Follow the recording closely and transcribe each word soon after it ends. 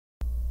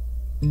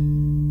Been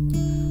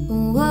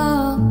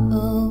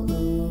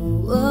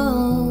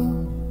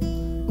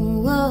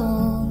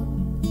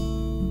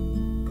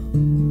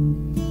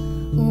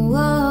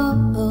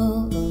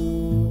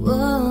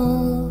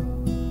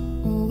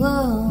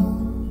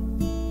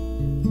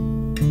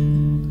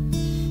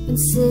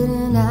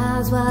sitting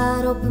eyes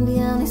wide open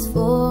behind these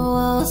four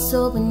walls,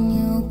 hoping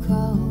you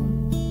call.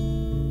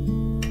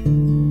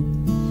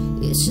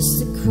 It's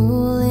just a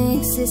cruel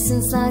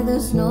existence, like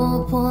there's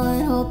no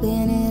point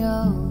hoping at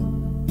all.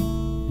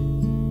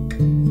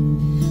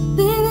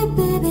 Baby,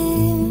 baby,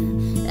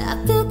 I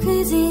feel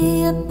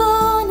crazy up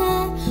all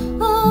night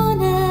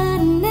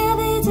and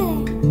every day.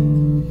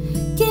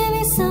 Give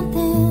me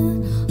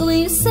something, or will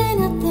you say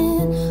nothing?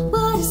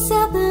 What is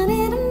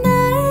happening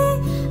tonight?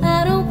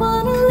 I don't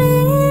wanna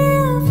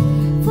live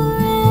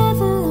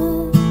forever,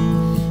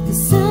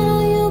 'cause I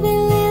know you'll be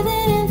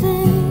living in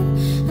vain,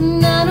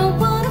 and I don't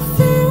wanna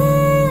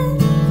feel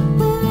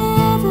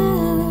wherever.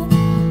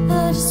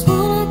 I just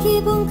wanna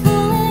keep on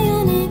calling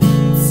your name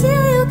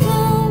till you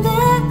come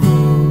back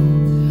home.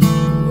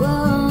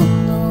 Whoa,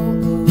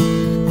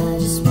 I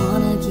just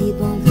wanna keep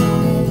on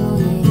calling your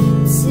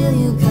name till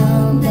you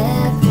come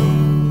back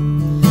home.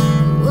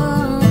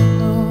 Whoa,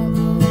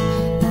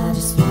 I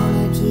just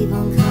wanna keep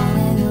on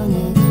calling your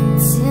name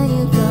till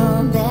you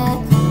come back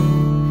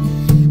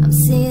home. I'm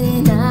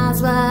sitting eyes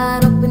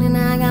wide open and I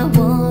got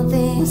one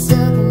thing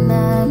stuck in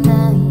my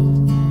mind,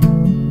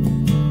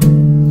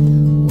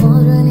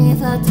 wondering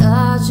if I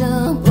dodge a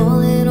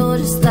bullet or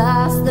just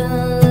lost the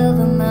love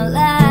of my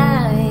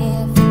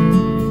life.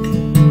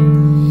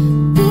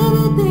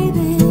 Baby,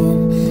 baby,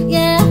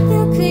 yeah, I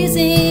feel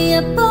crazy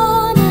up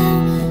all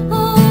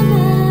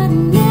night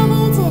and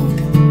every day.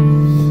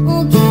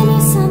 Oh, give me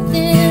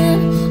something,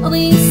 or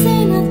will you say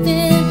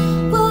nothing?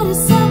 What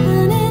is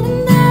happening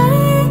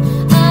tonight?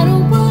 I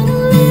don't wanna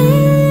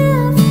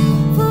live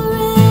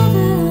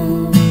forever,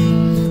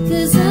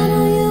 'cause I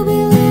know you'll be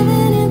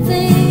living in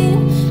vain,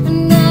 and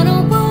I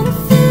don't wanna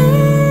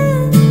feel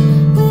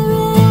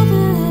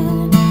wherever.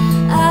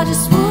 I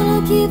just wanna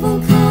keep on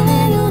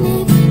calling your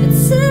name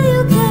until you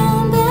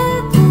come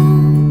back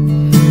home.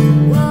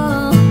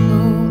 Whoa,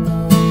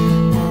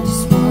 I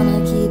just wanna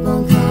keep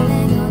on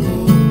calling your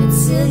name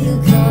until you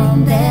come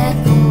back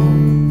home.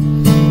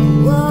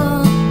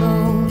 Whoa,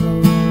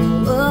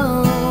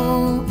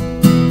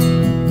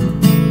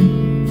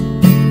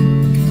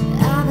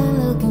 I've been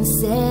looking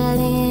sad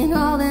in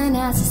all the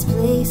nicest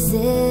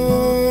places.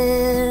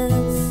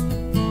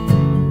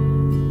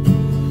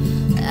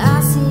 I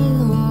see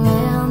you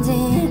around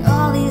in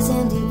all these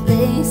empty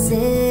places.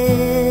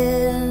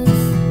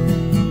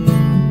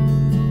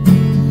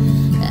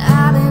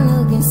 I've been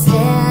looking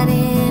sad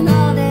in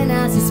all the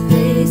nicest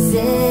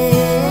places.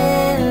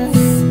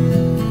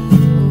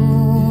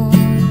 Ooh.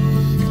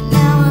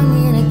 Now I'm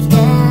in a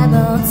cab,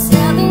 I'll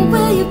tell me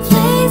where your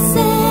place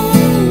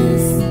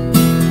is.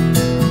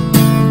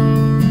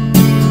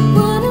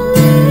 Wanna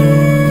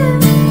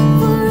live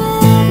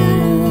forever,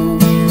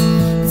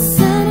 'cause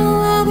I know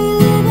I'll be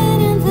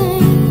living in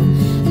vain,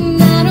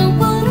 and I don't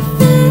wanna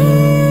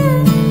feel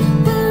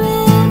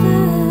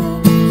wherever.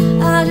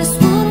 I just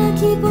wanna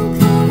keep on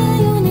calling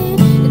your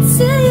name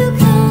until you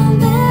come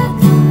back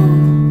home.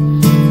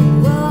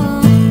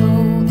 Whoa,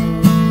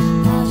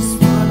 I just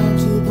wanna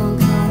keep on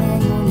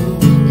calling your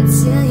name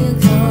until you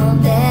come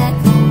back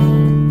home.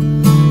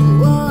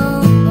 Whoa,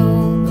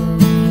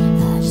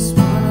 I just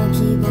wanna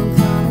keep on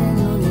calling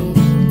your name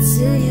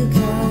until you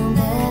come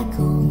back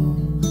home.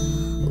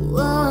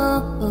 Whoa,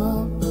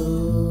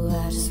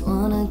 I just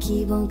wanna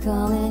keep on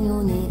calling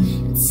your name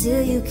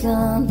until you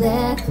come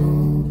back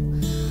home.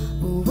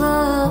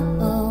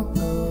 Whoa,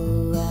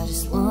 I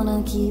just wanna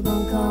keep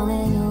on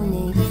calling your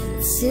name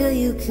until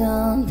you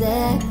come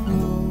back